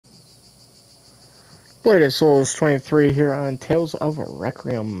Latest Souls 23 here on Tales of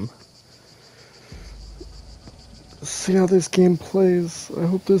Requiem. Let's see how this game plays. I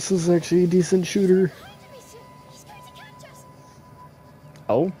hope this is actually a decent shooter.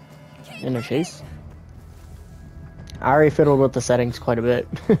 Oh, in a chase? I already fiddled with the settings quite a bit.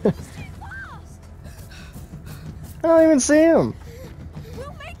 I don't even see him.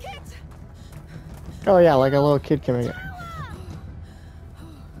 We'll make it. Oh yeah, like a little kid coming in.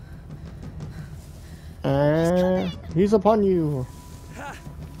 He's upon you. Ha!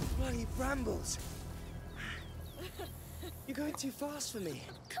 Bloody brambles! You're going too fast for me.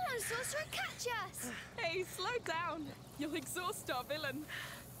 Come on, sorcerer, catch us. Hey, slow down. You'll exhaust our villain.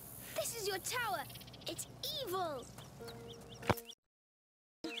 This is your tower. It's evil.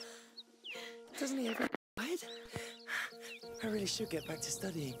 Doesn't he ever hide? I really should get back to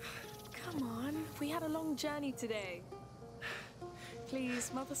studying. Come on, we had a long journey today.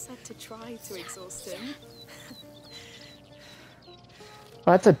 Please, Mother said to try to exhaust him.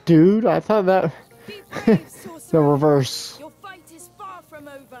 That's a dude? I thought that... Be brave, sorcerer. The reverse. Your fight is far from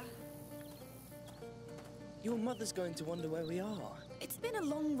over. Your mother's going to wonder where we are. It's been a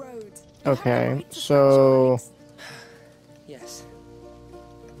long road. Okay, so... Yes.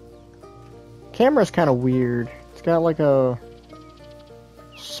 Camera's kind of weird. It's got like a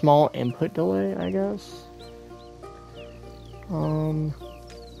small input delay, I guess.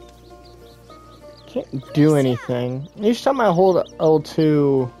 Can't do anything. Each time I hold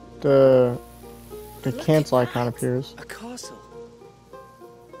L2, the cancel icon appears. A castle.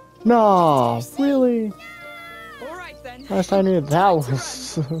 No, really? All right then. Last I knew that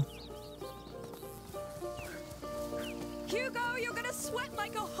was. Hugo, you're gonna sweat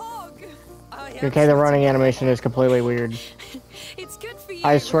like a hog. Okay, the running animation is completely weird. It's good for you.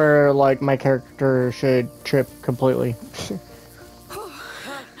 I swear, like, my character should trip completely.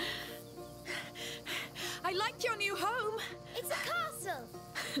 I like your new home. It's a castle.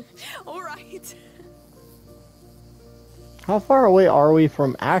 All right. How far away are we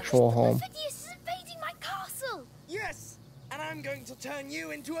from actual home? Phidias is invading my castle. Yes! And I'm going to turn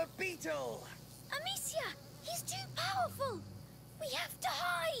you into a beetle! Amicia, he's too powerful. We have to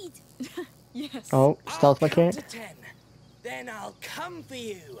hide. Yes. Oh, stealth I'll mechanic. count to 10. Then I'll come for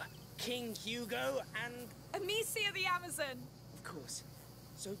you, King Hugo, and Amicia the Amazon. of course.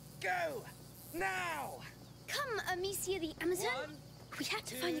 So go now. Come, Amicia the Amazon. 1, We have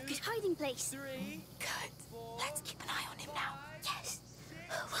to find a good hiding place. 3, Good. 4, Let's keep an eye on him now. 5, Yes.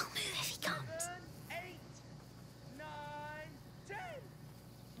 We'll move if he comes. 7, 8, 9, 10.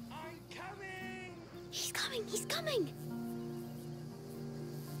 I'm coming. He's coming. He's coming.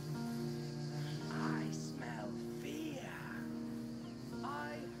 I smell fear.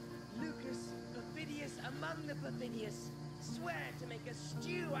 I, Lucas Perfidious among the Perfidious, swear to make a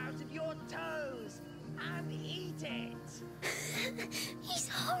stew out of your toes and eat it. He's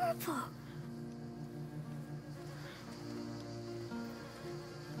horrible.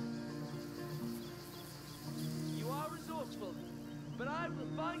 You are resourceful, but I will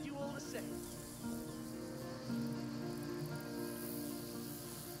find you all the same.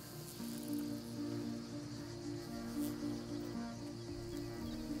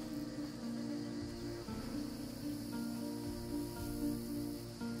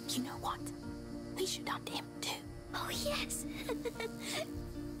 You know what? We should hunt him too. Oh, yes.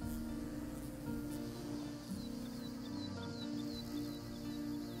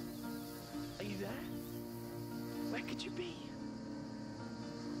 Are you there? Where could you be?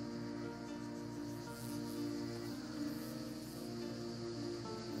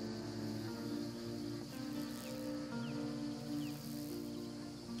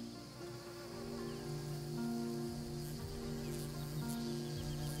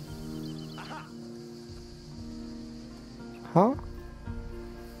 Aha! Huh?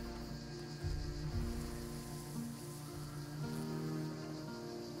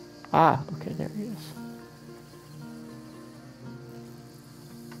 Ah, okay, there he is.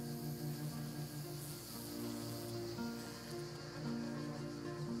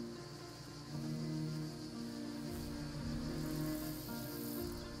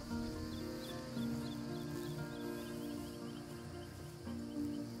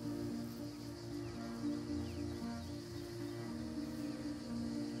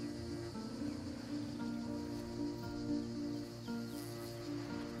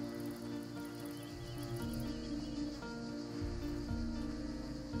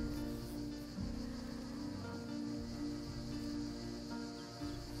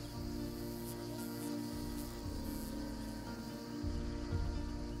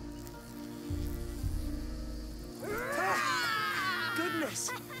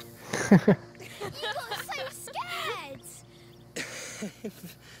 Goodness! You got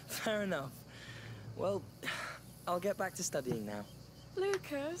Fair enough. Well, I'll get back to studying now.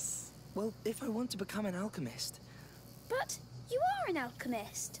 Lucas. Well, if I want to become an alchemist, But you are an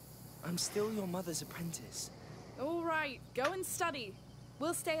alchemist. I'm still your mother's apprentice. All right, go and study.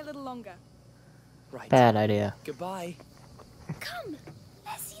 We'll stay a little longer. Right. Bad idea. Goodbye. Come,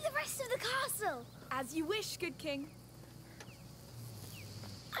 let's see the rest of the castle. As you wish, good king.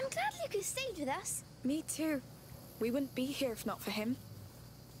 I'm glad Lucas stayed with us. Me too. We wouldn't be here if not for him.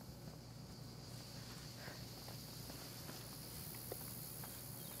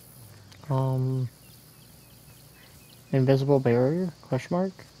 Invisible barrier? Question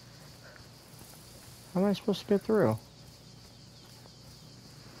mark? How am I supposed to get through?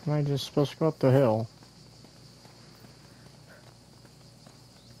 Am I just supposed to go up the hill?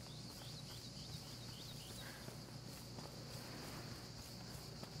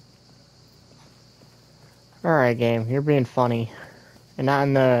 Alright, game, you're being funny. And not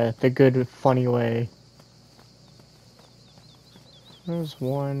in the good, funny way. There's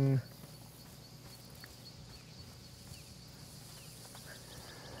one...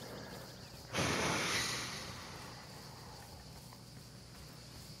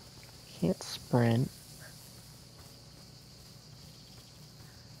 Can't sprint.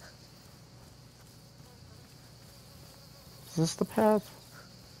 Is this the path?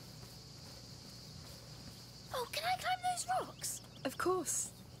 Oh, can I climb those rocks? Of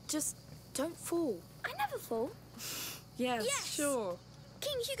course. Just don't fall. I never fall. Yes, Yes. sure.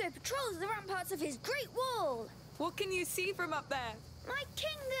 King Hugo patrols the ramparts of his great wall. What can you see from up there? My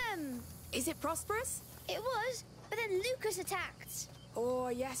kingdom. Is it prosperous? It was, but then Lucas attacked. Oh,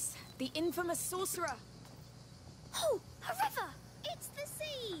 yes. The infamous sorcerer. Oh, a river. It's the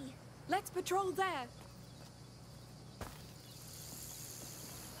sea. Let's patrol there.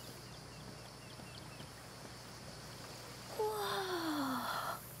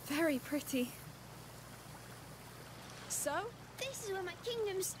 Whoa. Very pretty. So, This is where my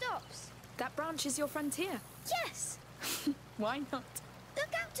kingdom stops. that branch is your frontier. Yes. Why not? Look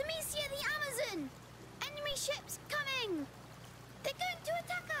out to Mysia the Amazon. Enemy ships coming. They're going to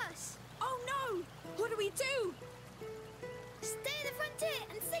attack us. Oh no! What do we do? Stay at the frontier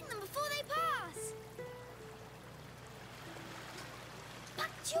and sing them before they pass.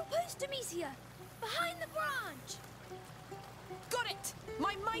 Back to your post, Amicia. Behind the branch. Got it!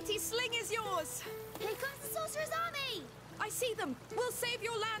 My mighty sling is yours! Here comes the sorcerer's army. I see them! We'll save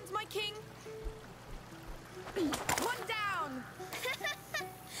your land, my king! One down!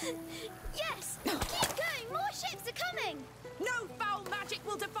 Yes, keep going. More ships are coming. No foul magic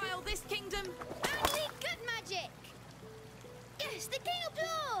will defile this kingdom! Only good magic. Yes, the king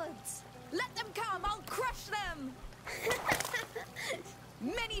applauds. Let them come! I'll crush them!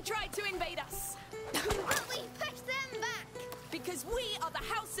 Many tried to invade us, But we pushed them back. because we are the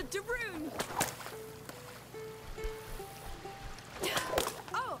House of Daroon!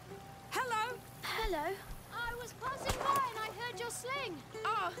 Oh, hello! Hello. I was passing by and I heard your sling.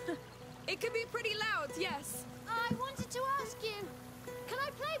 Oh, it can be pretty loud, yes. I wanted to ask you, can I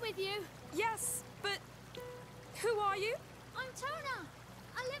play with you? Yes, but who are you? I'm Tona.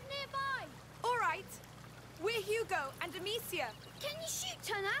 I live nearby. All right, we're Hugo and Amicia. Can you shoot,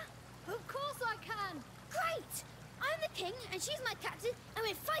 Turner? Of course I can. Great. I'm the king and she's my captain and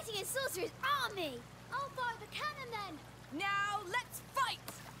we're fighting a sorcerer's army. I'll fire the cannon then. Now let's fight!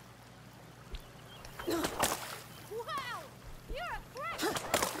 Wow, you're a threat.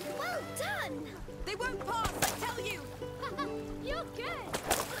 Well done. They won't pass, I tell you! You're good.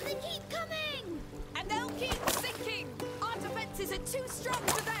 But they keep coming. And they'll keep sinking! Our defenses are too strong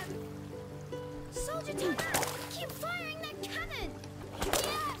for them! Soldier Turner, keep firing that cannon.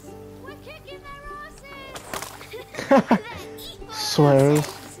 Yes, we're kicking their asses. They're evil Swears.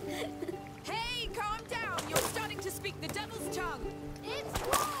 asses. Hey, calm down! You're starting to speak the devil's tongue! It's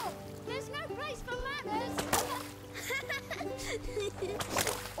war. There's no place for manners.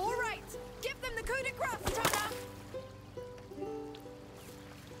 All right, give them the coup de grace, Tana!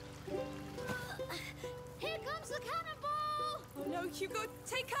 Here comes the cannonball. Oh no, Hugo,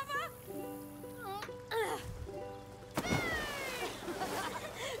 take cover!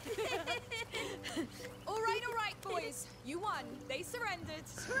 All right, boys. You won. They surrendered.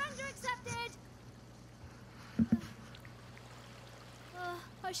 Surrender accepted.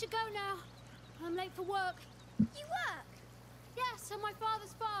 I should go now. I'm late for work. You work. Yes, on my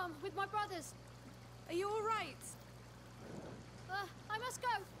father's farm with my brothers. Are you all right? I must go.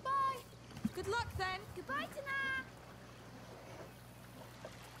 Bye. Good luck then. Goodbye, Tana.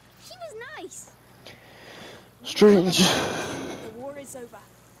 She was nice. Strange. The war is over.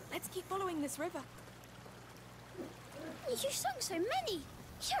 Let's keep following this river. You sung so many.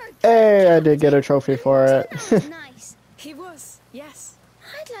 You're a Hey, I good did get a trophy for it. That was nice. He was, yes.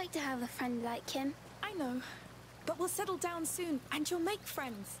 I'd like to have a friend like him. I know. But we'll settle down soon, and you'll make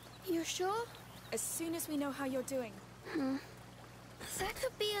friends. You're sure? As soon as we know how you're doing. That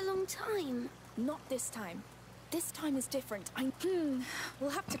could be a long time. Not this time. This time is different.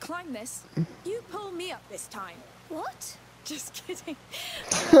 We'll have to climb this. You pull me up this time. What? Just kidding.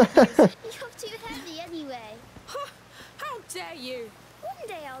 You're too heavy anyway. How dare you? One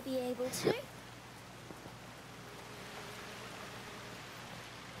day I'll be able to.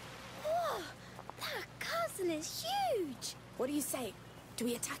 Whoa, that castle is huge. What do you say? Do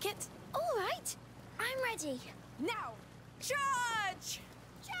we attack it? All right, I'm ready. Now! Charge!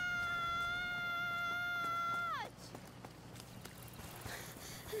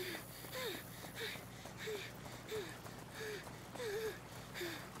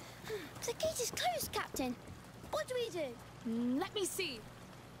 The gate is closed, Captain. What do we do? Let me see.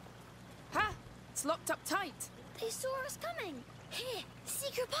 Ha! It's locked up tight. They saw us coming. Here,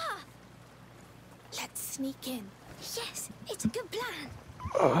 secret path. Let's sneak in. Yes, it's a good plan.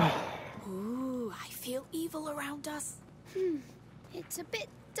 Ooh, I feel evil around us. It's a bit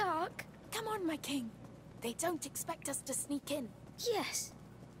dark. Come on, my king. They don't expect us to sneak in. Yes.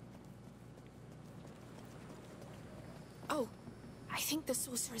 Oh, I think the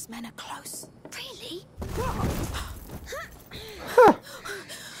sorcerer's men are close. Really?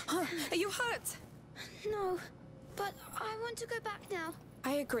 Are you hurt? No, but I want to go back now.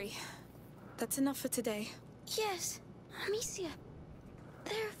 I agree. That's enough for today. Yes, Amicia.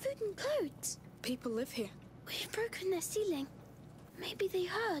 There are food and clothes. People live here. We've broken their ceiling. Maybe they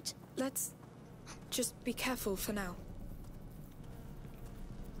heard. Let's just be careful for now.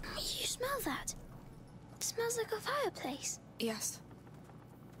 You smell that? It smells like a fireplace. Yes.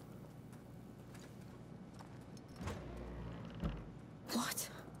 What?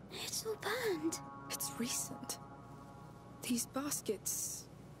 It's all burned. It's recent. These baskets,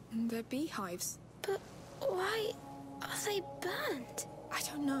 they're beehives. But why are they burned? I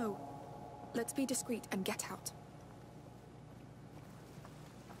don't know. Let's be discreet and get out.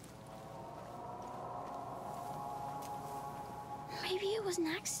 Maybe it was an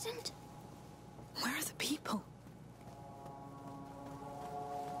accident? Where are the people?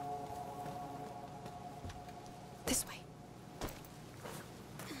 This way.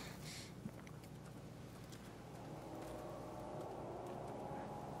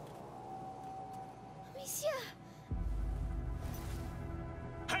 Amicia!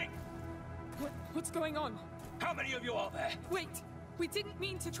 Hey! What's going on? How many of you are there? Wait! We didn't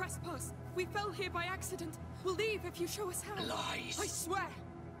mean to trespass. We fell here by accident. We'll leave if you show us how. Lies! I swear!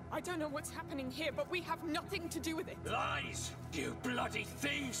 I don't know what's happening here, but we have nothing to do with it. Lies! You bloody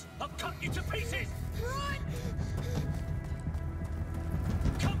thieves! I'll cut you to pieces! Run!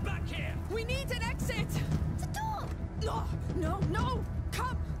 Come back here! We need an exit! The door! No! No! No!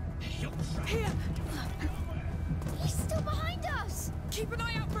 Come! You're trapped. Here! He's still behind us! Keep an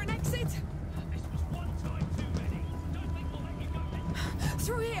eye out for an exit! This was one time too many. Don't think we'll let you go next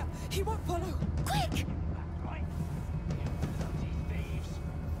Through here! He won't follow! Quick! time, right? You bloody thieves!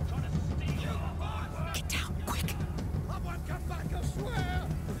 Trying to steal our fireworks! Get down, quick! I won't come back, I swear!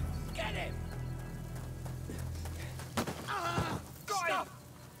 Get him! Stop!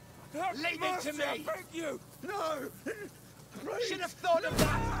 Leave it to me! Thank you! No! Please! Should have thought of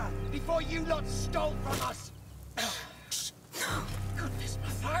that before you lot stole from us! Goodness,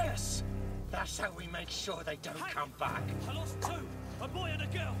 Matthias! That's how we make sure they don't come back. I lost two, a boy and a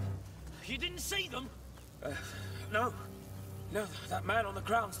girl. You didn't see them? No. No, that man on the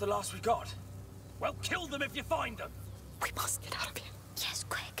ground's the last we got. Well, kill them if you find them. We must get out of here. Yes,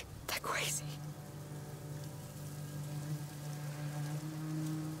 quick. They're crazy.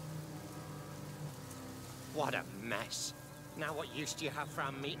 What a mess. Now what use do you have for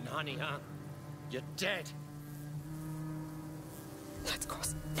our meat and honey, huh? You're dead. Let's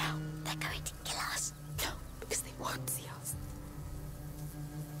cross now. They're going to kill us. No, because they won't see us.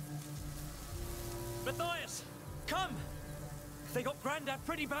 Matthias, come! They got Grandad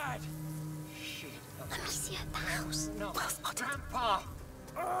pretty bad. Shit. Amicia, the house. No, Grandpa!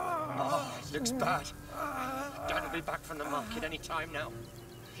 Oh, it looks bad. Dad will be back from the market any time now.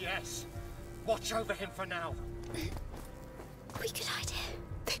 Yes. Watch over him for now. We could hide here.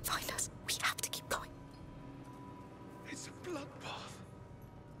 They'd find us. We have to keep going. It's a bloodbath.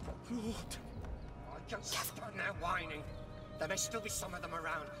 Lord. Oh, just stand there whining. There may still be some of them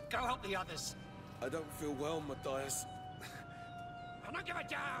around. Go help the others. I don't feel well, Matthias. I don't give a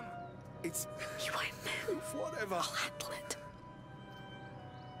damn. It's... You won't move. whatever. I'll handle it.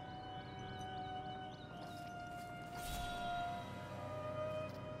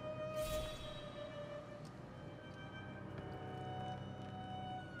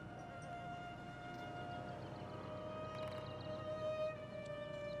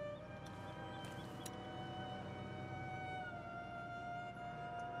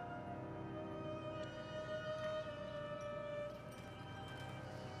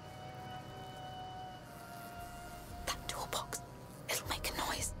 box. It'll make a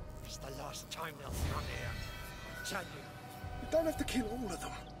noise. It's the last time they'll come here. I tell you. You don't have to kill all of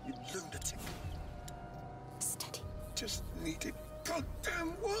them, you lunatic. Steady. Just needed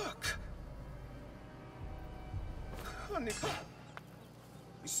goddamn work. Honey,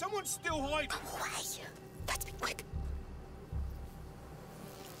 is someone still hiding? Go away. Let's be quick.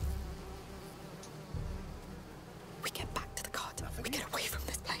 We get back to the cart. We get away from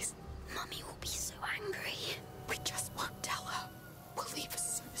this place. Mummy will be so angry. We just won't tell her. We'll leave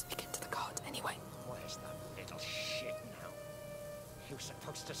as soon as we get to the cart anyway. Where's that little shit now? He was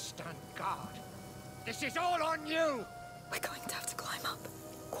supposed to stand guard. This is all on you! We're going to have to climb up.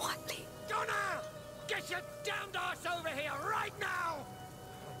 Quietly. Donna! Get your damned ass over here right now!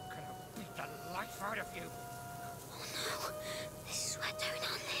 I'm gonna beat the life out of you. Oh no, this is where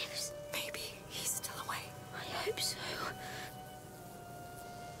Donut lives. Maybe he's still away. I hope so.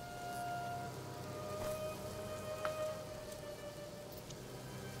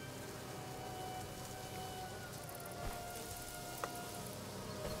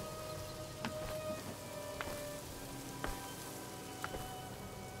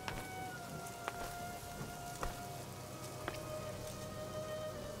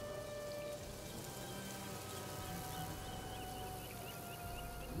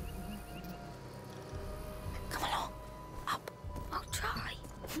 Come along. Up. I'll try.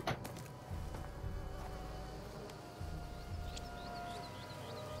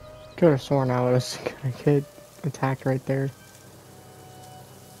 Could have sworn I was gonna get attacked right there.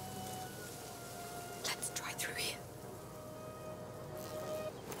 Let's try through here.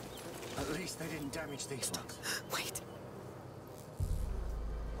 At least they didn't damage these ones. Wait.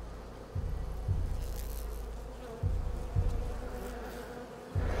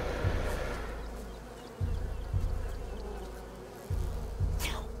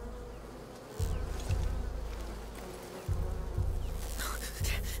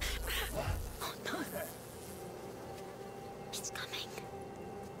 Oh no. It's coming.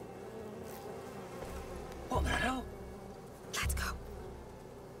 What the hell? Let's go.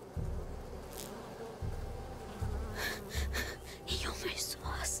 He almost saw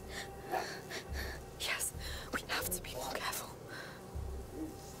us. Yes, we have to be more careful.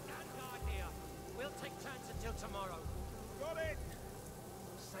 Stand guard here. We'll take turns until tomorrow. Got it!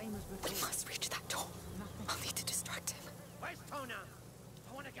 Same as We before. must reach that door. I'll need to distract him. Where's Tona?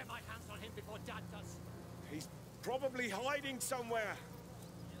 I want to get my hands on him before Dad does. He's probably hiding somewhere.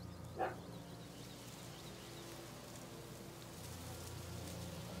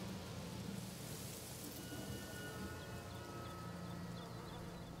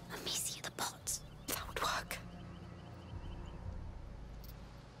 Let me see the pots. That would work.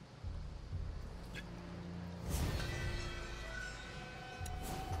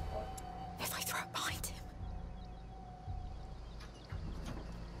 If I throw it behind him.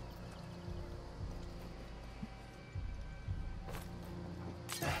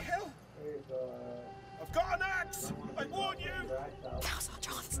 The hell? I've got an axe! I warn you! Now's our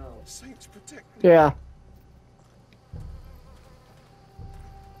chance. Saints protect me. Yeah.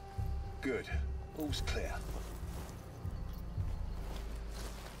 Good. All's clear.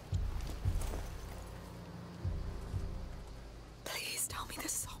 Please tell me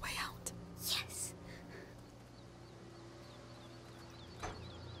this is our way out. Yes.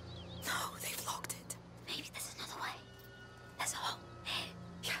 No, they've locked it. Maybe there's another way. There's a hole here.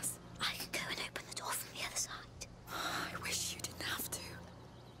 Yes. I can go and open the door from the other side. I wish you didn't have to.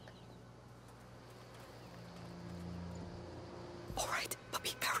 All right, but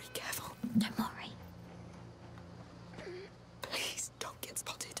be very careful. Don't worry. Please don't get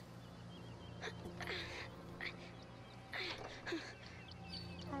spotted.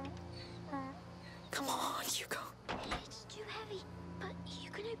 Come on, Hugo. It's too heavy, but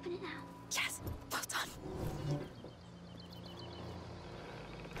you can open it now. Yes, well done.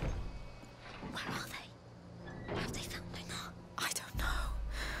 Where are they? Have they found Luna? I don't know.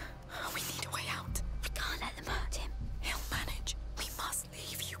 We need a way out. We can't let them hurt him. He'll manage. We must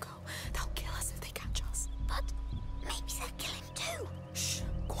leave, Hugo. They'll kill us if they catch us. But maybe they'll kill him too. Shh,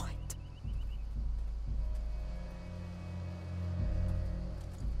 quiet.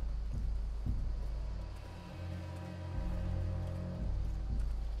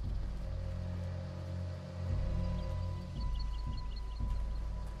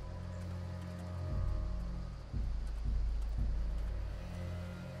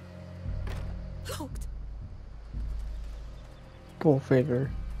 Locked. Go figure.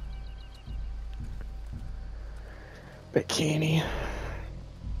 Bikini.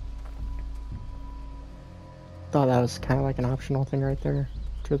 Thought that was kind of like an optional thing right there,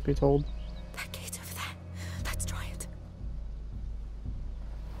 truth be told. That gate over there. Let's try it.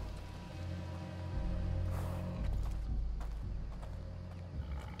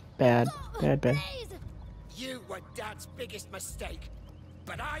 Bad. Bad, bad. Please. You were Dad's biggest mistake,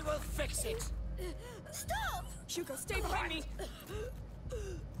 but I will fix it. Stop! Hugo, stay behind me.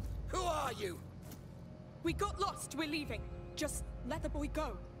 Who are you? We got lost. We're leaving. Just let the boy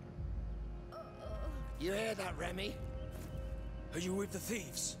go. You hear that, Remy? Are you with the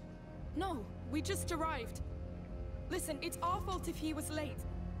thieves? No, we just arrived. Listen, it's our fault if he was late.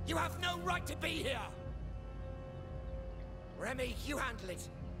 You have no right to be here! Remy, you handle it.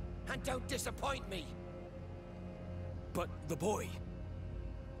 And don't disappoint me. But the boy,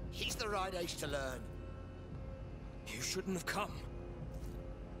 He's the right age to learn. you shouldn't have come.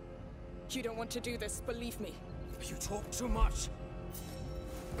 You don't want to do this, believe me. You talk too much.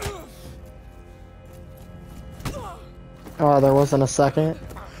 Oh, there wasn't a second.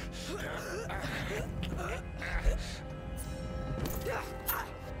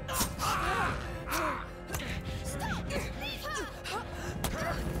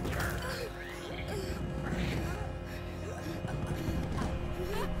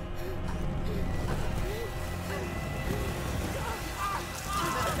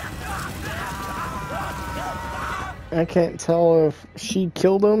 I can't tell if she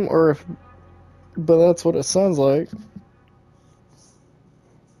killed him or if, but that's what it sounds like.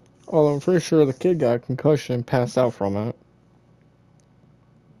 Although I'm pretty sure the kid got a concussion and passed out from it.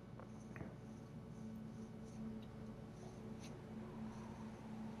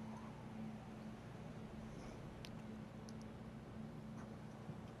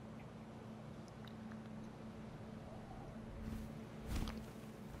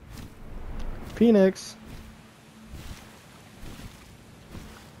 Phoenix.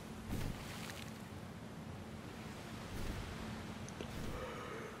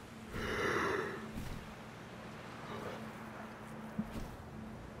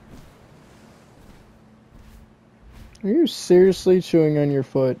 Are you seriously chewing on your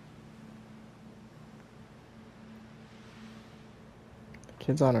foot?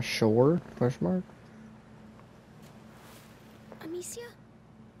 Kids on a shore? Question mark. Amicia?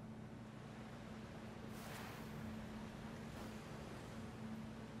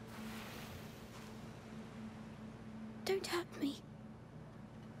 Don't hurt me.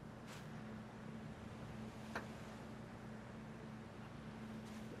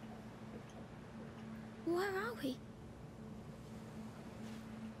 Where are we?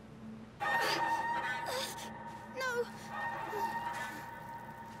 No!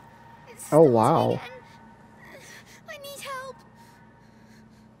 It's Oh, starting wow. again. I need help.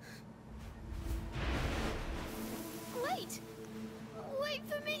 Wait! Wait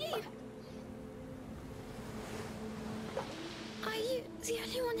for me! Are you the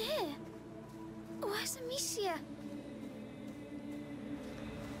only one here? Where's Amicia?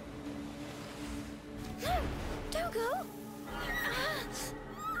 No! Don't go!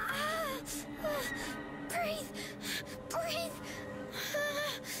 Breathe! Breathe!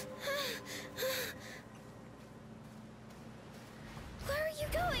 Where are you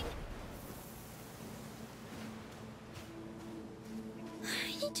going?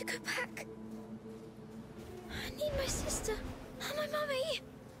 I need to go back. I need my sister and my mummy.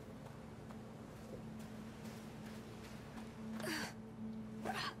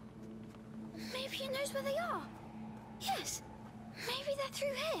 Maybe he knows where they are. Yes, maybe they're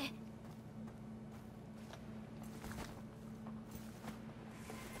through here.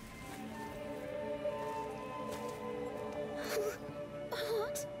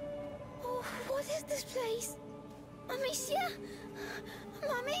 What? Oh, what is this place? Amicia?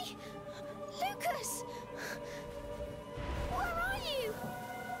 Mummy? Lucas? Where are you?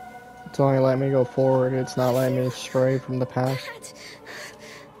 It's only letting me go forward. It's not letting me stray from the past. Dad.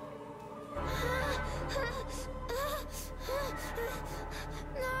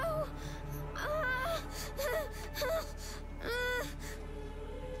 No.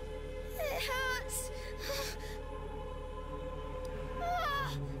 It hurts.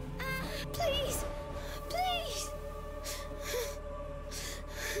 Please. Please.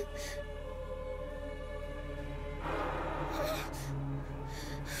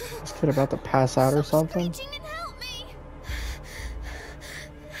 This kid about to pass out or something? Screeching and help me.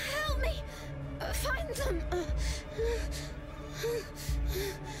 Help me. Find them.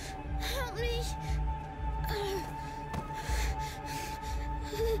 Help me.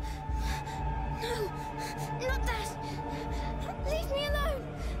 No, not that. Leave me alone.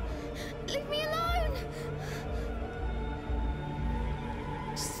 Leave me alone.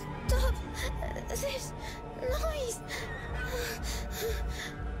 Stop this noise.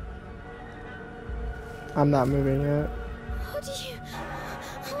 I'm not moving yet. What do you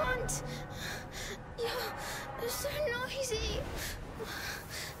want? You're so noisy.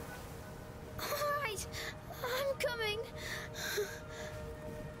 Alright, I'm coming.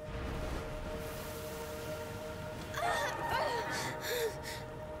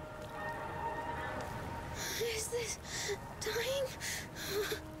 Is this dying?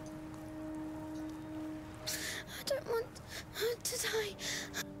 I don't want to die.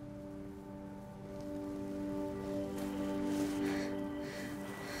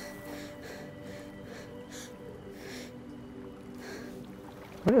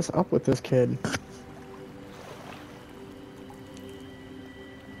 What is up with this kid?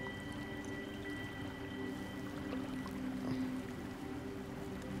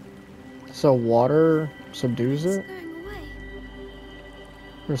 So water subdues It's it? going away.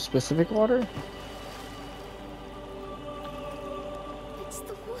 Or specific water? It's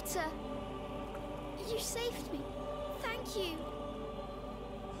the water. You saved me. Thank you.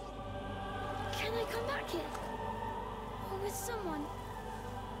 Can I come back here? Or with someone?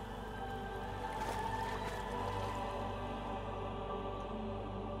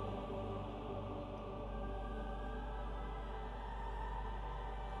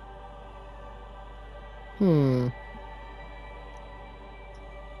 Hmm.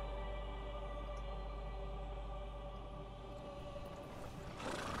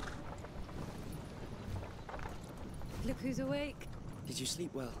 Look who's awake. Did you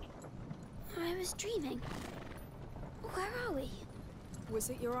sleep well? I was dreaming. Where are we? Was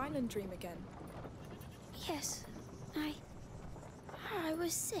it your island dream again? Yes. I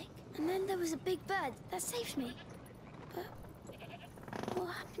was sick. And then there was a big bird that saved me. But what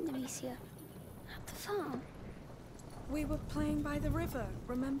happened, Amicia? At the farm? We were playing by the river,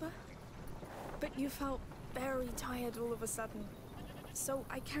 remember? But you felt very tired all of a sudden. So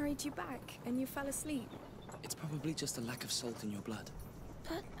I carried you back, and you fell asleep. It's probably just a lack of salt in your blood.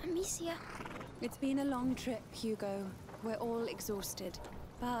 But Amicia... It's been a long trip, Hugo. We're all exhausted.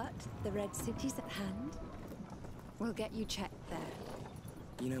 But the Red City's at hand. We'll get you checked there.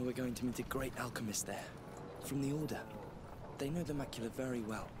 You know, we're going to meet a great alchemist there. From the Order. They know the macula very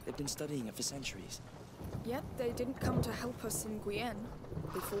well. They've been studying it for centuries. Yet they didn't come to help us in Guyenne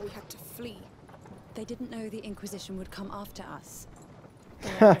before we had to flee. They didn't know the Inquisition would come after us.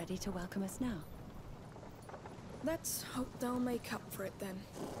 They're ready to welcome us now. Let's hope they'll make up for it then.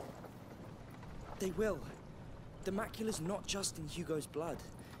 They will. The macula's not just in Hugo's blood.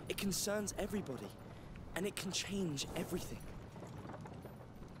 It concerns everybody. And it can change everything.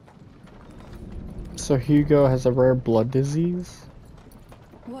 So Hugo has a rare blood disease?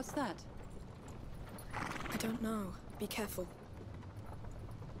 What's that? I don't know. Be careful.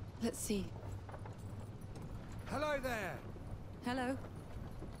 Let's see. Hello there. Hello?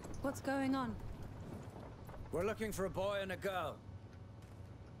 What's going on? We're looking for a boy and a girl.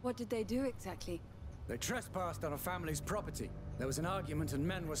 What did they do exactly? They trespassed on a family's property. There was an argument and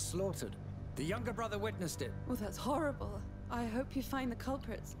men were slaughtered. The younger brother witnessed it. Oh, that's horrible. I hope you find the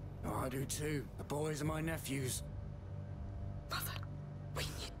culprits. Oh, I do too. The boys are my nephews. Mother, we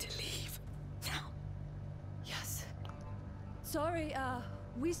need to leave. Now. Yes. Sorry,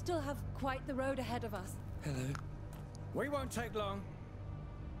 we still have quite the road ahead of us. Hello. We won't take long.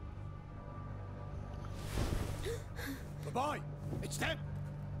 The boy! It's them!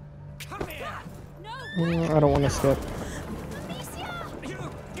 Come here! I don't want to skip. Amicia! You!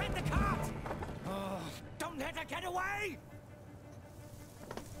 Get the cart! Oh, don't let her get away!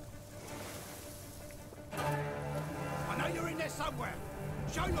 I know you're in there somewhere.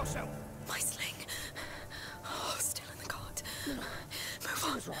 Show yourself! My sling. Oh, still in the cart. Move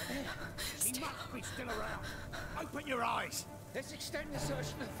on. Right there. She must be still around. Open your eyes. Let's extend the search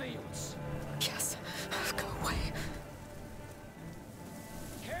to the fields. Yes. Go away.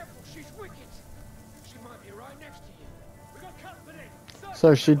 Careful, she's wicked. She might be right next to you. We got company.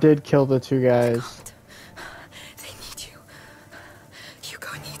 So she did kill the two guys. They need you.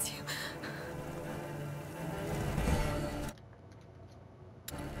 Hugo needs you.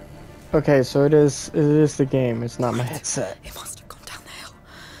 Okay, so it is the game, it's not my headset. It must have gone down the hill.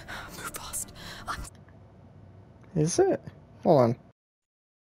 Move fast. Is it? Hold on.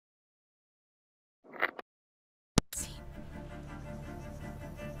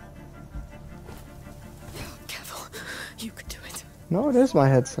 Careful. You can do it. No, it is my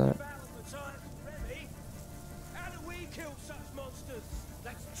headset. How do we kill such monsters?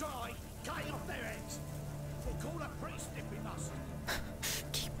 Let's try cutting off their heads. We'll call a priest if we must.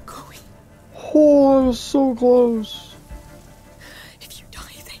 Keep going. Oh, I was so close. If you die,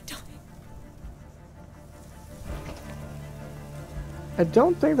 they die. I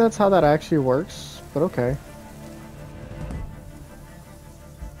don't think that's how that actually works, but okay.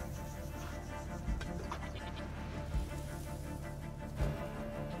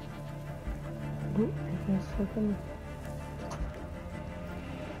 Nice looking.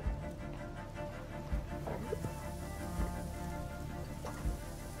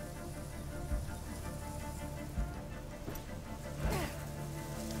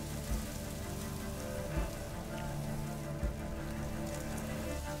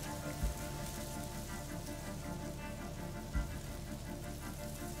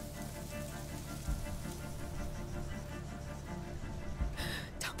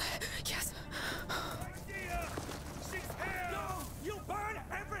 Down there, yes. She's here! No! You'll burn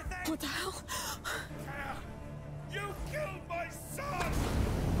everything! What the hell? You killed my son!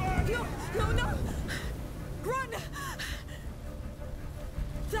 Burn No, no, no! Run!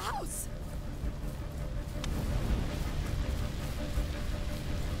 The house!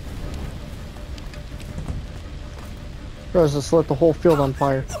 Bros, just lit the whole field on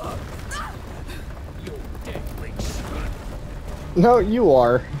fire. No, you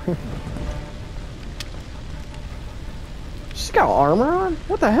are. She's got armor on?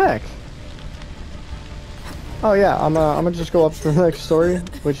 What the heck? Oh yeah, I'm gonna just go up to the next story,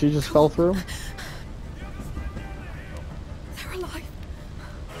 which you just fell through. They're alive.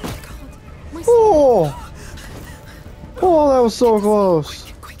 God, my Oh! Oh, that was so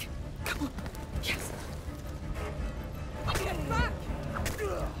close. quick, come on. Yes. Get back!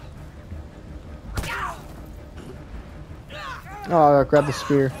 Oh, grab the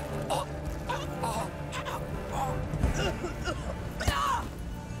spear.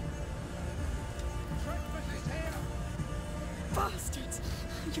 Bastards!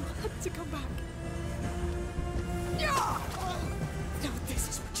 You had to come back. Now this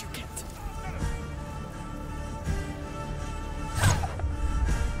is what you get.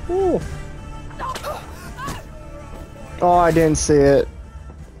 Ooh. Oh, I didn't see it.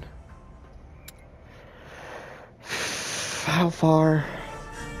 How far?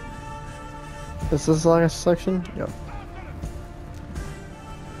 Is this the last section? Yep.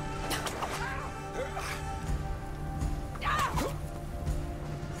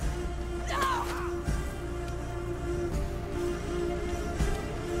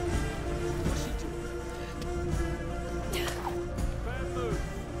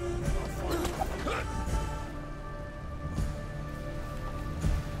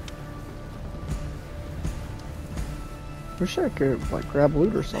 Wish I could like grab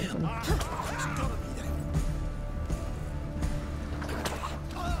loot or something.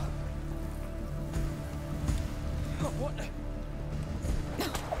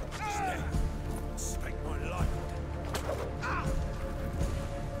 Stake my life.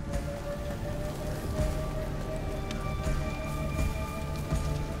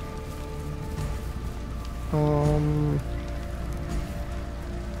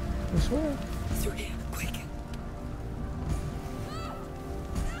 This way? Through here, quick.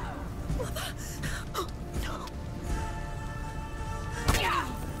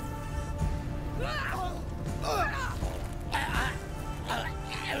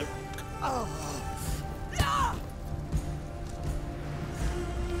 Oh, no.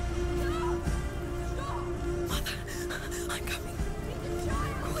 Mother, I'm coming.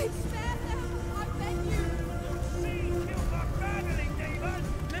 Quick. I beg you. See, kill my family, demon!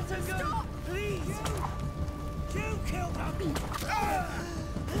 Let her go! Stop. Please! You killed them!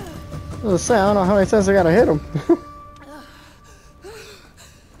 I was saying, I don't know how many times I gotta hit him.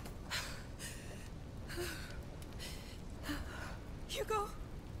 Hugo.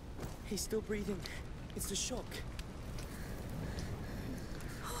 He's still breathing. It's the shock.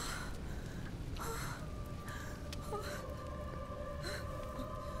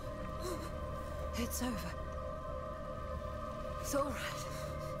 It's over. It's all right.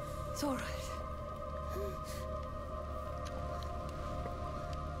 It's all right.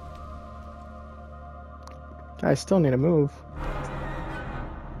 I still need to move.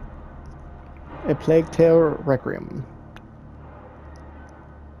 A Plague Tale Requiem.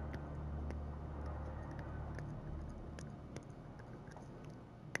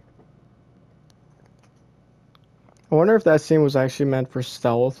 I wonder if that scene was actually meant for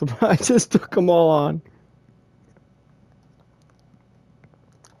stealth, but I just took them all on.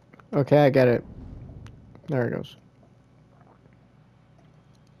 Okay, I get it. There it goes.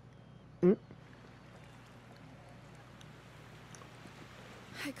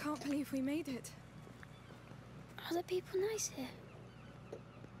 I can't believe we made it. Are the people nice here?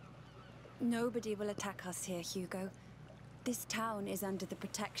 Nobody will attack us here, Hugo. This town is under the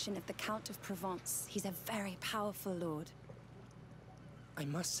protection of the Count of Provence. He's a very powerful lord. I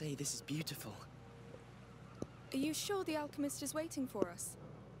must say, this is beautiful. Are you sure the alchemist is waiting for us?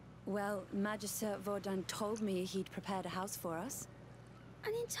 Well, Magister Vaudin told me he'd prepared a house for us.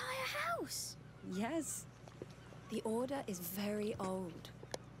 An entire house? Yes. The Order is very old.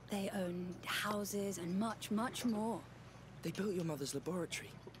 They own houses and much, much more. They built your mother's laboratory,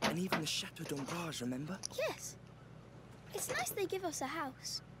 and even the Chateau d'Ombrage, remember? Yes. It's nice they give us a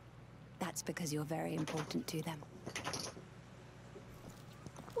house. That's because you're very important to them.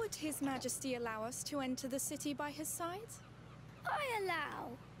 Would His Majesty allow us to enter the city by his side? I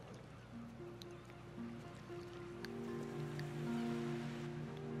allow.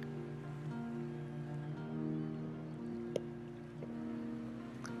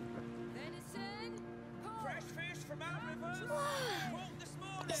 Venison! Fresh fish from our river. Whoa! Caught this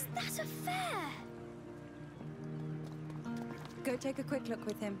morning. Is that a fair? Go take a quick look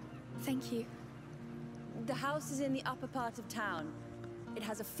with him. Thank you. The house is in the upper part of town. It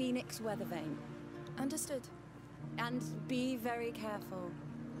has a phoenix weather vane. Understood. And be very careful.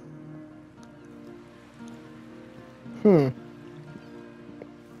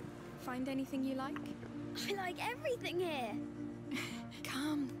 Find anything you like? I like everything here.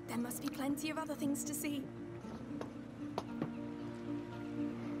 Come, there must be plenty of other things to see.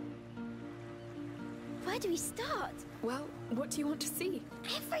 Where do we start? Well, what do you want to see?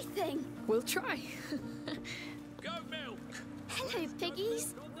 Everything. We'll try. Go milk. Hello,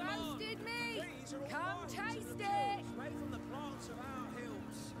 piggies. Roasted meat! These are all Come wild. taste it! Straight from the plants of our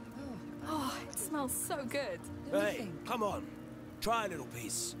hills. Oh, it smells so good. Hey, come on. Try a little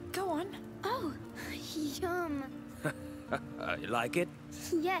piece. Go on. Oh, yum. You like it?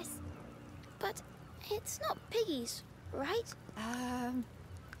 Yes, but it's not piggies, right?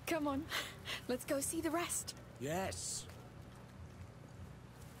 Come on. Let's go see the rest. Yes.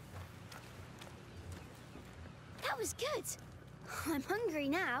 That was good. I'm hungry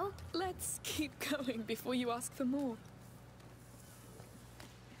now. Let's keep going before you ask for more.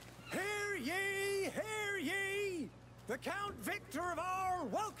 Hear ye, hear ye! The Count Victor of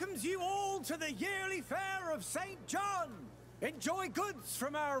Arles welcomes you all to the yearly fair of St. John. Enjoy goods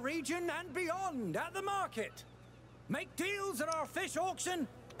from our region and beyond at the market. Make deals at our fish auction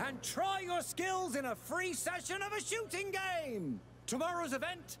and try your skills in a free session of a shooting game. Tomorrow's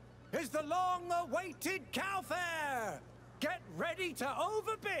event is the long-awaited cow fair. Get ready to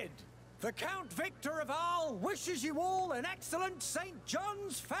overbid. The Count Victor of Arles wishes you all an excellent St.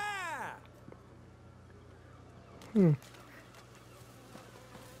 John's fair. I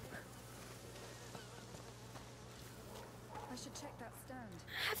should check that stand.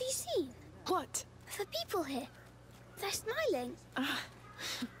 Have you seen What? the people here? They're smiling.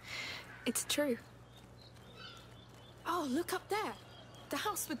 It's true. Oh, look up there. The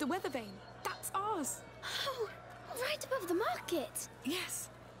house with the weather vane. That's ours. Oh, right above the market. Yes.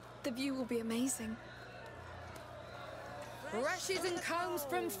 The view will be amazing. Brushes and combs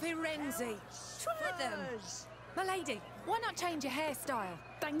from Firenze. Try them. My lady, why not change your hairstyle?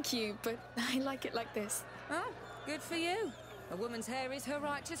 Thank you, but I like it like this. Oh, good for you. A woman's hair is her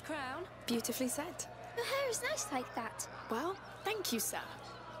righteous crown. Beautifully said. Your hair is nice like that. Well, thank you, sir.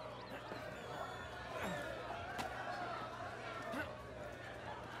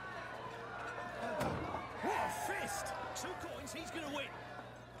 What a fist! 2 coins, he's gonna win.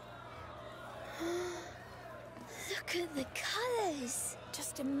 Look at the colours.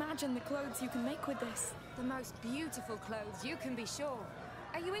 Just imagine the clothes you can make with this. The most beautiful clothes, you can be sure.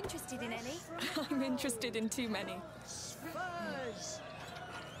 Are you interested in any? I'm interested in too many.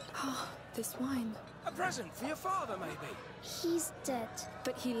 Oh, this wine. A present for your father, maybe? He's dead.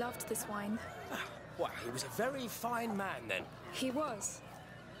 But he loved this wine. Well, he was a very fine man then. He was.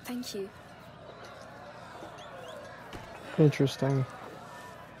 Thank you. Interesting.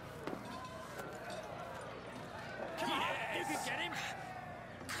 Yeah, you can get him.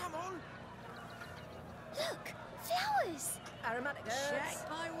 Come on. Look, flowers. Aromatic check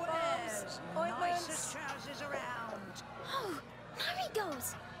my wares. Nicest trousers around. Oh,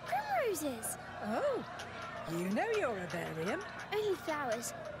 marigolds, primroses. Oh, you know your herbarium. Only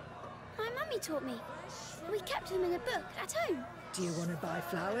flowers. My mummy taught me. We kept them in a book at home. Do you want to buy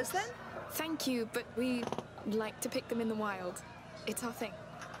flowers then? Thank you, but we like to pick them in the wild. It's our thing.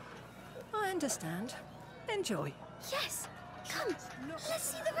 I understand. Enjoy. Yes. Come, let's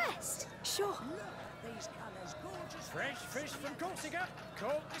see the rest. Sure. These colours gorgeous. Fresh fish from Corsica,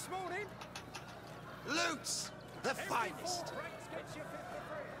 caught this morning. Loots! The finest!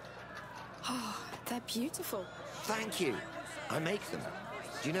 Oh, they're beautiful. Thank you. I make them.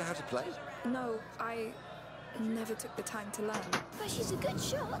 Do you know how to play? No, I never took the time to learn. But she's a good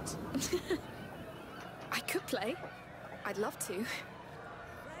shot. I could play. I'd love to.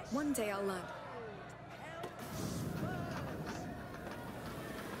 One day I'll learn.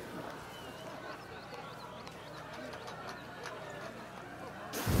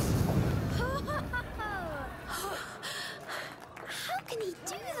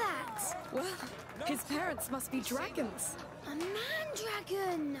 birds must be dragons. A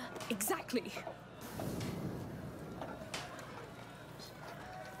man-dragon! Exactly.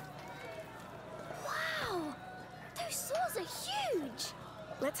 Wow! Those saws are huge!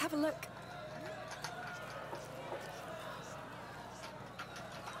 Let's have a look.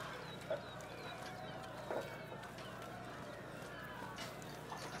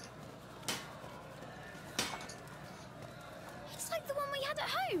 It's like the one we had at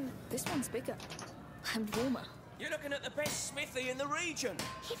home. This one's bigger and warmer. You're looking at the best smithy in the region.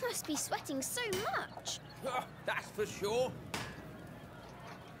 He must be sweating so much. Oh, that's for sure.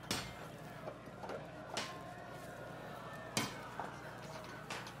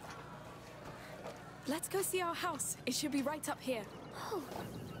 Let's go see our house. It should be right up here. Oh,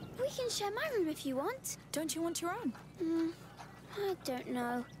 we can share my room if you want. Don't you want your own? I don't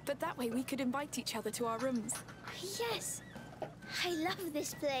know. But that way we could invite each other to our rooms. Yes. I love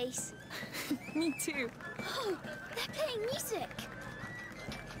this place. Me too. Oh, they're playing music.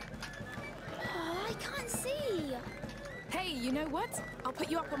 Oh, I can't see. Hey, you know what? I'll put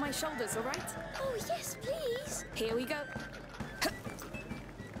you up on my shoulders, all right? Oh, yes, please. Here we go.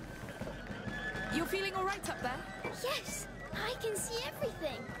 You're feeling all right up there? Yes, I can see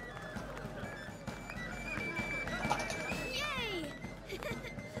everything. Yay!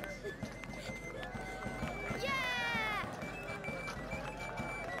 Yeah!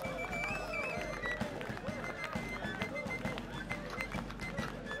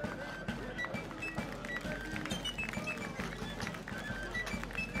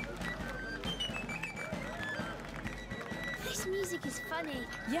 This music is funny.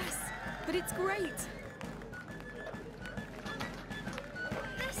 Yes, but it's great.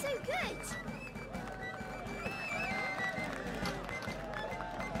 They're so good.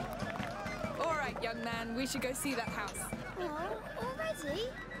 All right, young man, we should go see that house. Oh, already?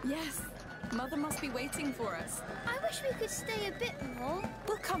 Yes, Mother must be waiting for us. I wish we could stay a bit more.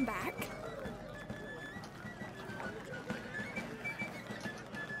 We'll come back.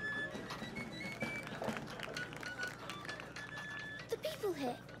 The people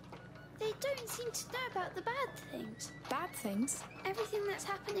here, they don't seem to know about the bad things. Bad things? Everything that's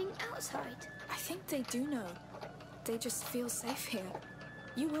happening outside. I think they do know. They just feel safe here.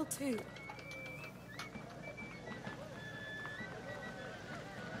 You will too.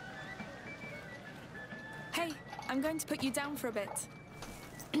 Hey, I'm going to put you down for a bit.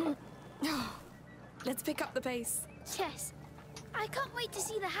 Let's pick up the pace. Yes. I can't wait to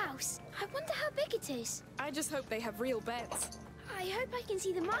see the house. I wonder how big it is. I just hope they have real beds. I hope I can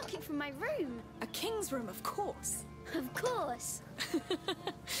see the market from my room. A king's room, of course. Of course.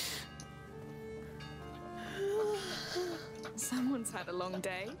 Someone's had a long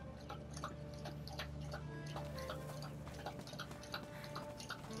day.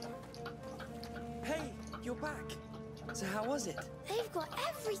 Hey, you're back. So how was it? They've got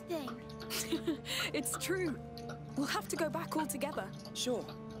everything. It's true. We'll have to go back all together. Sure.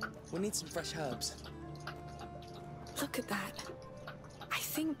 We'll need some fresh herbs. Look at that. I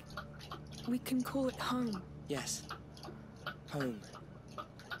think we can call it home. Yes. Home.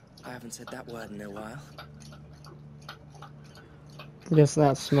 I haven't said that word in a while. I guess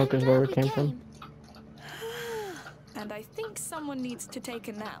that smoke is where we came from. And I think someone needs to take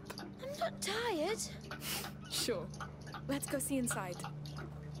a nap. I'm not tired. Sure. Let's go see inside.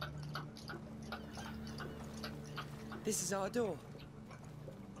 This is our door.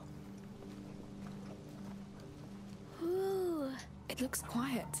 Ooh. It looks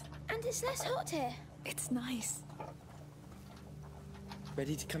quiet. And it's less hot here. It's nice.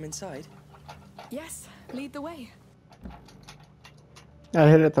 Ready to come inside? Yes, lead the way. I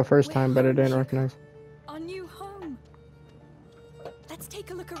hit it the first time, but I didn't recognize. Our new home. Let's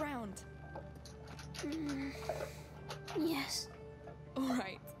take a look around. Yes. All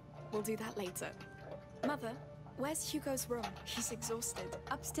right, we'll do that later. Mother, where's Hugo's room? He's exhausted.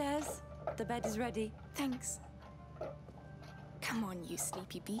 Upstairs. The bed is ready. Thanks. Come on, you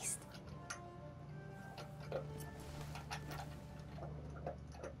sleepy beast.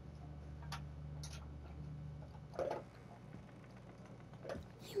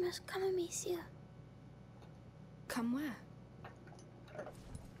 You must come, Amicia. Come where?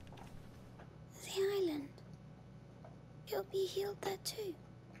 The island. You'll be healed there too.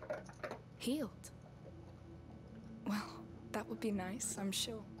 Healed? Well, that would be nice, I'm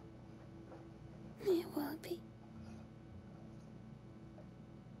sure. It will be.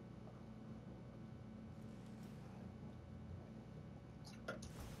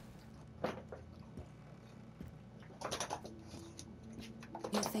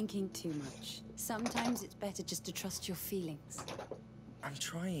 You're thinking too much. Sometimes it's better just to trust your feelings. I'm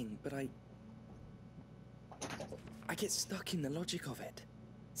trying, but I get stuck in the logic of it.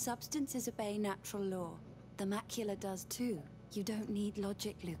 Substances obey natural law. The macula does too. You don't need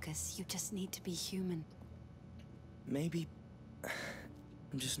logic, Lucas. You just need to be human. Maybe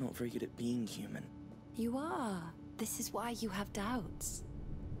I'm just not very good at being human. You are. This is why you have doubts.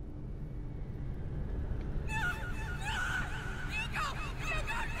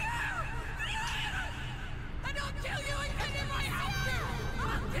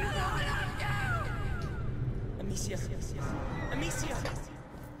 Amicia! Amicia!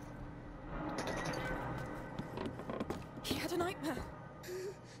 He had a nightmare.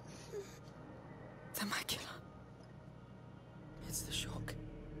 The macula. It's the shock.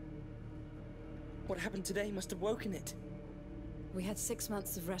 What happened today must have woken it. We had 6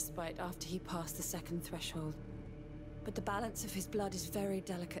 months of respite after he passed the second threshold. But the balance of his blood is very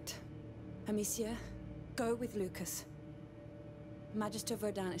delicate. Amicia, go with Lucas. Magister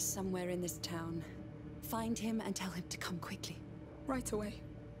Vaudin is somewhere in this town. Find him and tell him to come quickly. Right away.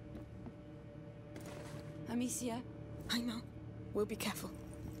 Amicia? I know. We'll be careful.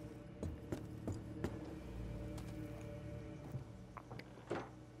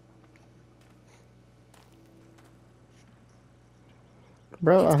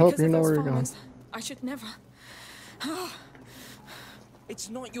 Bro, It's I hope because you of know those where you're going. farmers. I should never. It's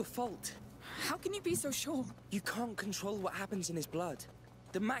not your fault. How can you be so sure? You can't control what happens in his blood.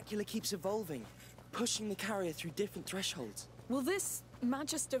 The macula keeps evolving, pushing the carrier through different thresholds. Will this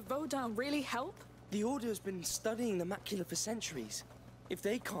Magister Vaudin really help? The Order has been studying the macula for centuries. If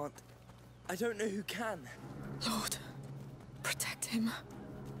they can't, I don't know who can. Lord, protect him.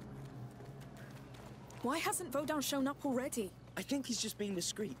 Why hasn't Vaudin shown up already? I think he's just being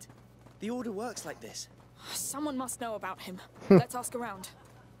discreet. The Order works like this. Someone must know about him. Let's ask around.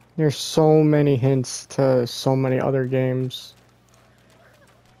 There's so many hints to so many other games.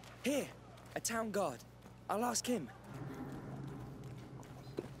 Here, a town guard. I'll ask him.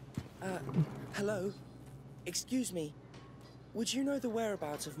 Hello? Excuse me. Would you know the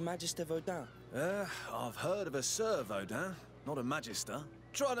whereabouts of Magister Vaudin? I've heard of a Sir Vaudin, not a Magister.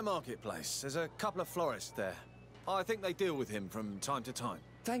 Try the marketplace. There's a couple of florists there. I think they deal with him from time to time.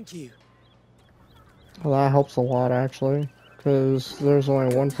 Thank you. Well, that helps a lot, actually. Because there's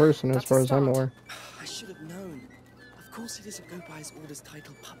only one person as far as I'm aware. I should have known. Of course he doesn't go by his order's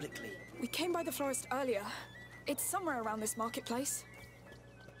title publicly. We came by the florist earlier. It's somewhere around this marketplace.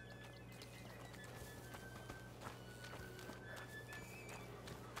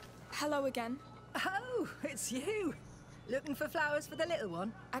 Hello again. Oh, it's you. Looking for flowers for the little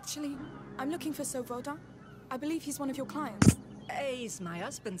one? Actually, I'm looking for Sir Vaudin. I believe he's one of your clients. He's my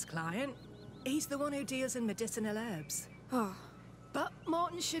husband's client. He's the one who deals in medicinal herbs. Oh. But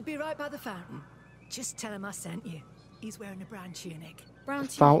Martin should be right by the fountain. Just tell him I sent you. He's wearing a brown tunic. Brown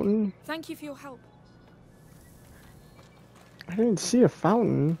tunic. Fountain? Thank you for your help. I didn't see a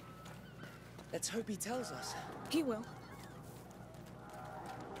fountain. Let's hope he tells us. He will.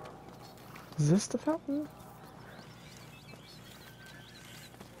 Is this the fountain?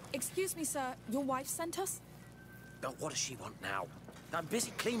 Excuse me, sir. Your wife sent us? Oh, what does she want now? I'm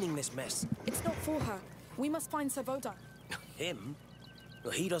busy cleaning this mess. It's not for her. We must find Sir Vaudin. Him?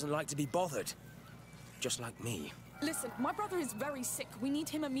 Well, he doesn't like to be bothered. Just like me. Listen, my brother is very sick. We need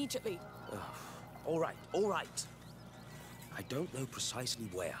him immediately. All right, all right. I don't know precisely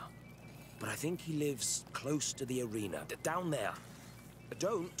where, but I think he lives close to the arena, down there.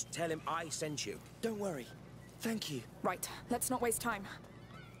 Don't tell him I sent you. Don't worry. Thank you. Right, let's not waste time.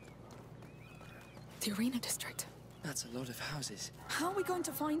 The arena district. That's a lot of houses. How are we going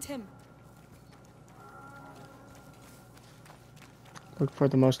to find him? Look for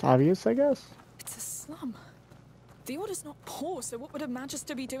the most obvious, I guess. It's a slum. The Order's not poor, so what would a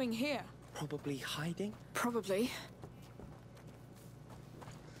Magister be doing here? Probably hiding? Probably.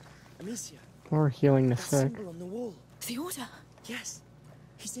 Amicia. Or healing the That sick. symbol on the wall. The Order? Yes.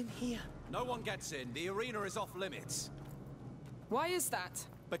 He's in here. No one gets in. The arena is off limits. Why is that?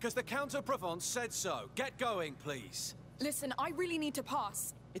 Because the Count of Provence said so. Get going, please. Listen, I really need to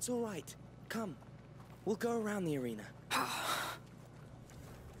pass. It's all right. Come. We'll go around the arena.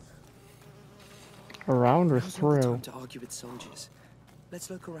 Around or Now's not the through? time to argue with soldiers. Let's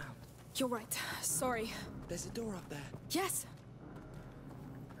look around. You're right. Sorry. There's a door up there. Yes.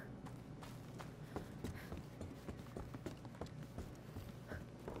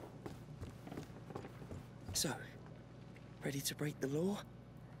 So, ready to break the law?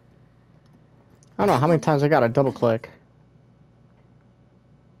 I don't know how many times I gotta double click.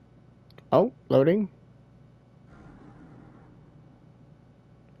 Oh, loading.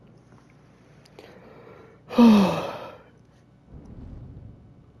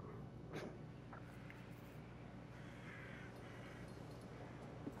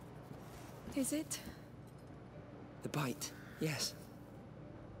 Is it? The bite, yes.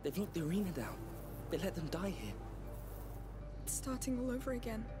 They've locked the arena down. They let them die here. It's starting all over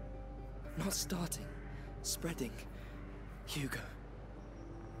again. Not starting. Spreading. Hugo.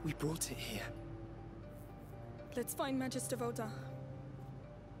 We brought it here. Let's find Magister Vaudin.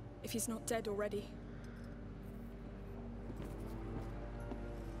 If he's not dead already.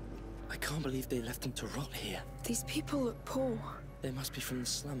 I can't believe they left him to rot here. These people look poor. They must be from the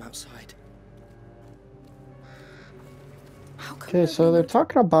slum outside. Okay, so they're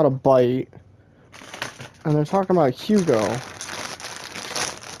talking about a bite. And they're talking about Hugo.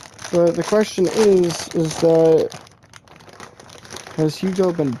 But the question is that... Has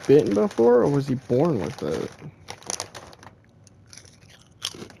Hugo been bitten before, or was he born with it?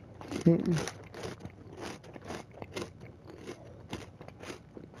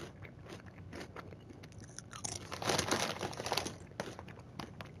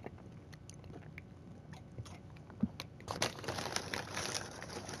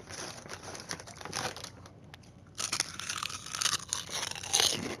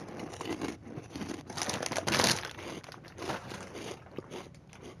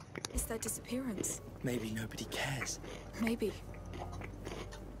 Is their disappearance? Maybe nobody cares. Maybe.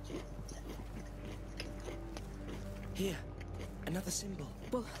 Here, another symbol.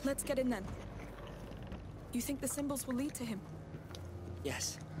 Well, let's get in then. You think the symbols will lead to him?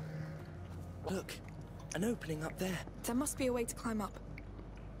 Yes. Look, an opening up there. There must be a way to climb up.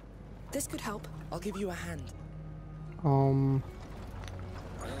 This could help. I'll give you a hand.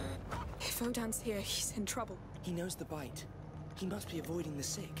 If Vaudin's here, he's in trouble. He knows the bite. He must be avoiding the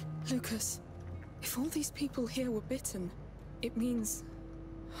sick. Lucas, if all these people here were bitten, it means...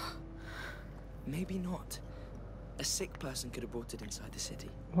 Maybe not. A sick person could have brought it inside the city.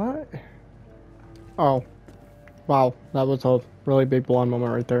 What? Oh. Wow, that was a really big blonde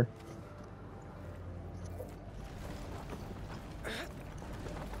moment right there.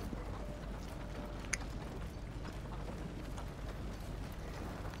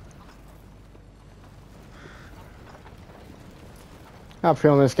 I'm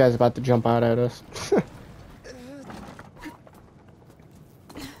feeling this guy's about to jump out at us.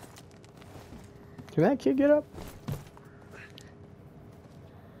 Can that kid get up?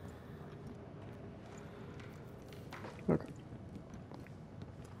 Okay.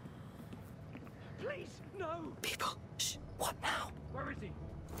 Please, no! People, shh. What now? Where is he?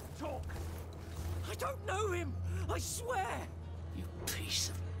 Talk! I don't know him! I swear! You piece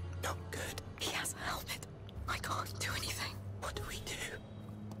of not good. He has a helmet. I can't do anything. What do we do?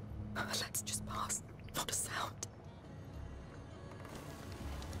 Let's just pass. Not a sound.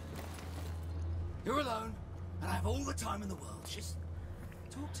 You're alone, and I have all the time in the world. Just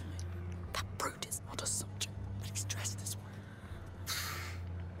talk to me. That brute is not a soldier, but he's dressed as one.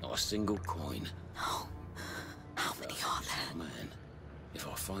 Not a single coin. No. How many are there? Man, if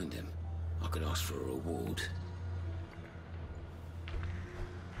I find him, I could ask for a reward.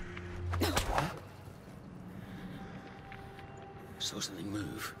 Saw something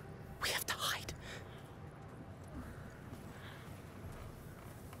move. We have to hide.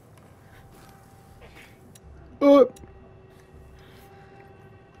 What?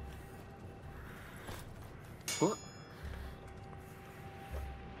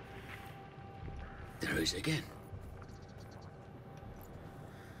 There he is again.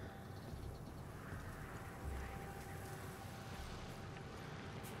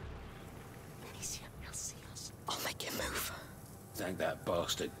 Amicia, he'll see us. I'll make him move. Thank that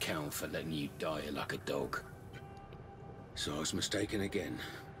bastard Count for letting you die like a dog. So I was mistaken again.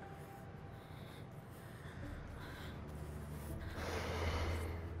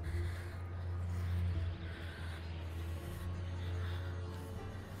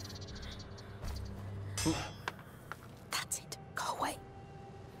 That's it. Go away.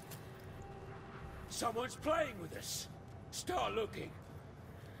 Someone's playing with us. Start looking.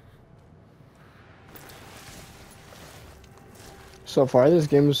 So far, this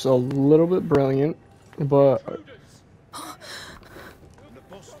game is a little bit brilliant, but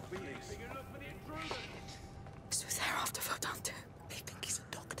So they're after Vaudin too. They think he's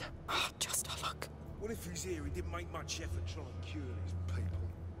a doctor. Just our luck. What if he's here? He didn't make much effort trying to cure these people.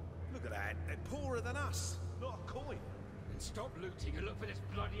 Look at that. They're poorer than us. Not a coin. Then stop looting and look for this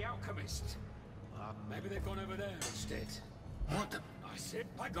bloody alchemist. Maybe they've gone over there instead. What the? I said,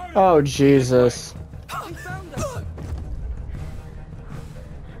 I got him! oh Jesus! He found us.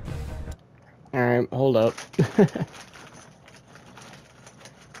 All right, hold up.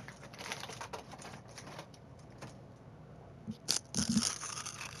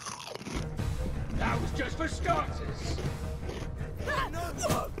 That was just for starters. No!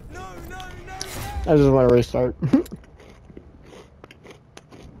 No, no, no! I just want to restart. I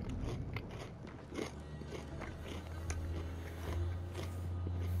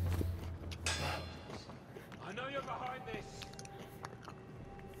know you're behind this.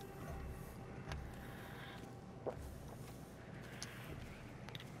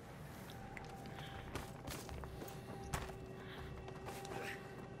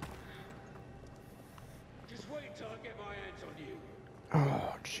 Just wait till I get my hands on you.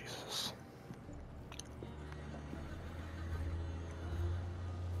 Oh, Jesus.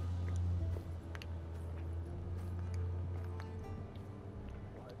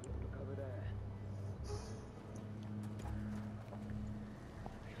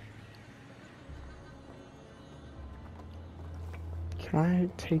 Can I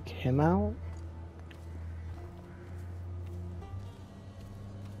take him out?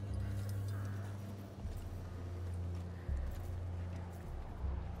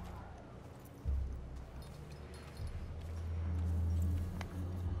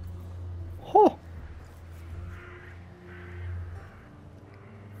 Oh.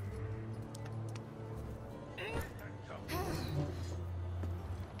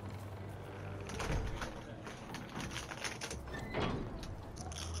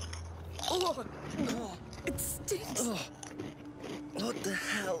 Oh, it stinks. Oh, what the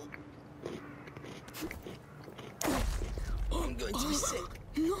hell? I'm going to be sick.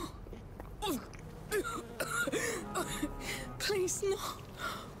 No. Please, no.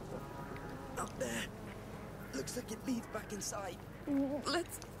 Up there. Looks like it leads back inside.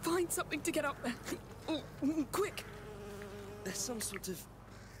 Let's find something to get up there. Oh, quick. There's some sort of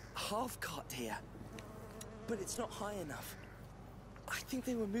half-cart here, but it's not high enough. I think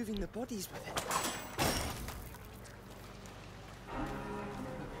they were moving the bodies with it.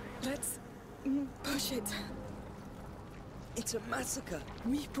 Let's push it. It's a massacre.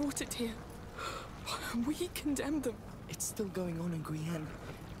 We brought it here. We condemned them. It's still going on in Guyenne.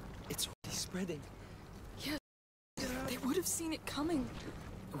 It's already spreading. Yes, they would have seen it coming.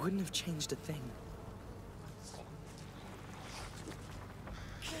 It wouldn't have changed a thing.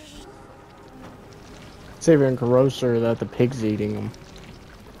 It's even grosser that the pig's eating them.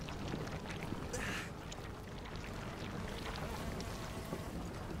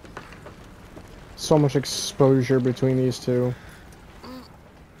 So much exposure between these two.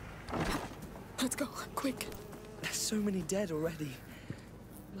 Let's go, quick. There's so many dead already.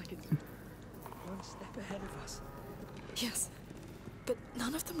 Like it's one step ahead of us. Yes, but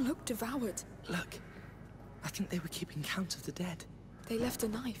none of them look devoured. Look, I think they were keeping count of the dead. They left a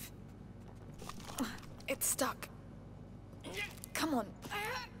knife. It's stuck. Come on.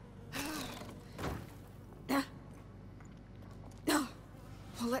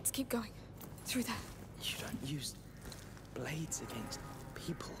 Well, let's keep going. Through there. You don't use blades against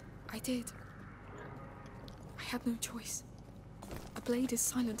people. I did. I had no choice. A blade is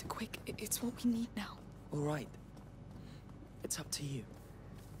silent and quick. It's what we need now. All right. It's up to you.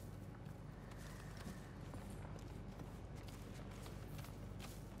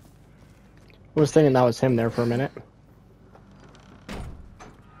 I was thinking that was him there for a minute.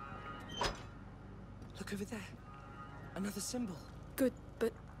 Look over there. Another symbol. Good,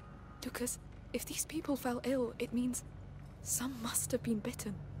 but Lucas, if these people fell ill, it means some must have been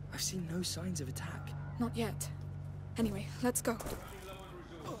bitten. I've seen no signs of attack. Not yet. Anyway, let's go.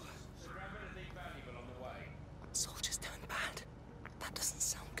 Soldiers turned bad. That doesn't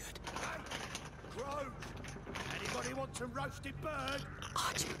sound good. Crow! Anybody want some roasted bird?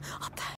 Arch, up there.